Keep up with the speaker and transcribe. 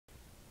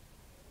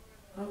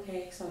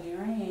Okay, so here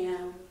I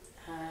am.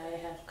 I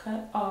have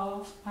cut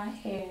off my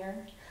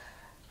hair.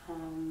 I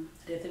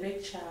did the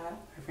big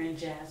chop. My friend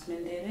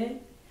Jasmine did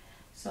it.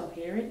 So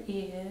here it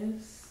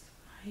is,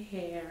 my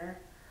hair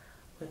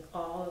with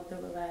all of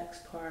the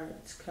relaxed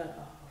parts cut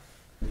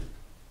off.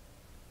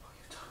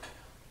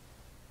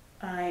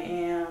 I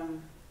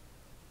am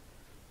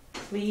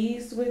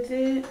pleased with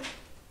it.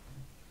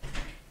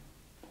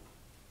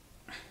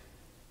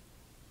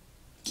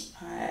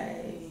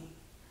 I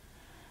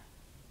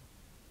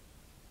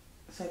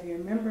So if you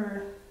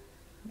remember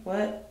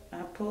what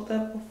I pulled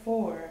up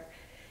before,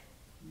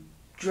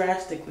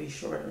 drastically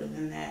shorter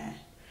than that,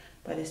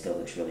 but it still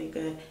looks really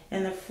good.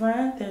 In the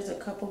front, there's a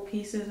couple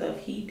pieces of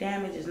heat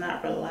damage. It's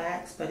not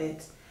relaxed, but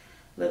it's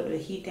a little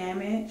bit of heat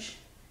damage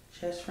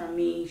just from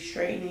me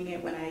straightening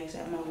it when I used to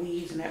have my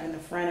weaves and having the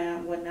front out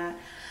and whatnot.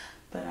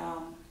 But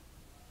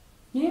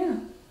yeah,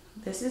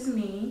 this is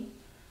me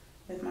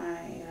with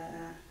my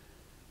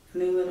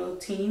new little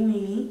teeny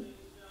weeny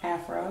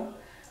afro.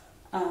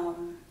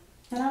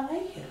 And I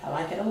like it. I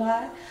like it a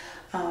lot.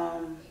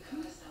 Um,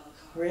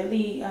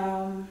 really,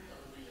 I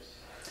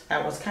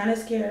was kind of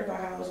scared about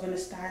how I was going to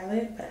style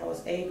it, but I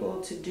was able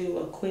to do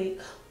a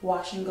quick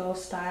wash and go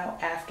style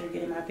after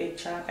getting my big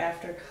chop,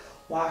 after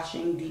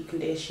washing, deep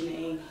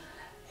conditioning,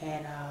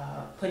 and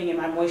putting in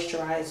my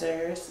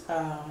moisturizers.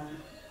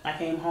 I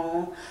came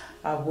home,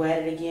 I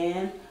wet it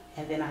again,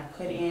 and then I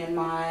put in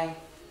my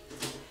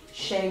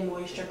Shea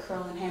Moisture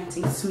Curl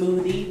Enhancing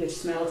Smoothie, which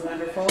smells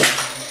wonderful.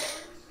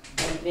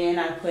 And then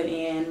I put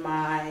in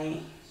my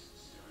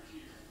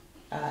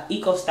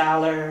Eco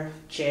Styler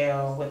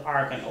gel with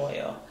argan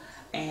oil.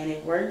 And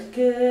it worked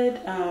good,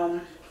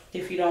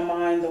 if you don't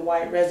mind the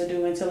white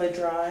residue until it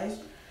dries.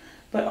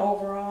 But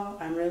overall,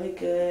 I'm really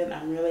good.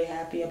 I'm really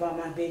happy about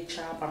my big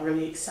chop. I'm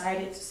really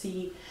excited to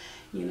see,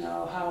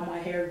 how my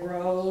hair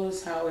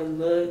grows, how it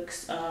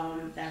looks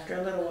after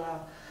a little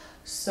while.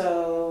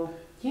 So,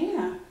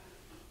 yeah,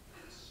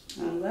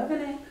 I'm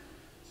loving it.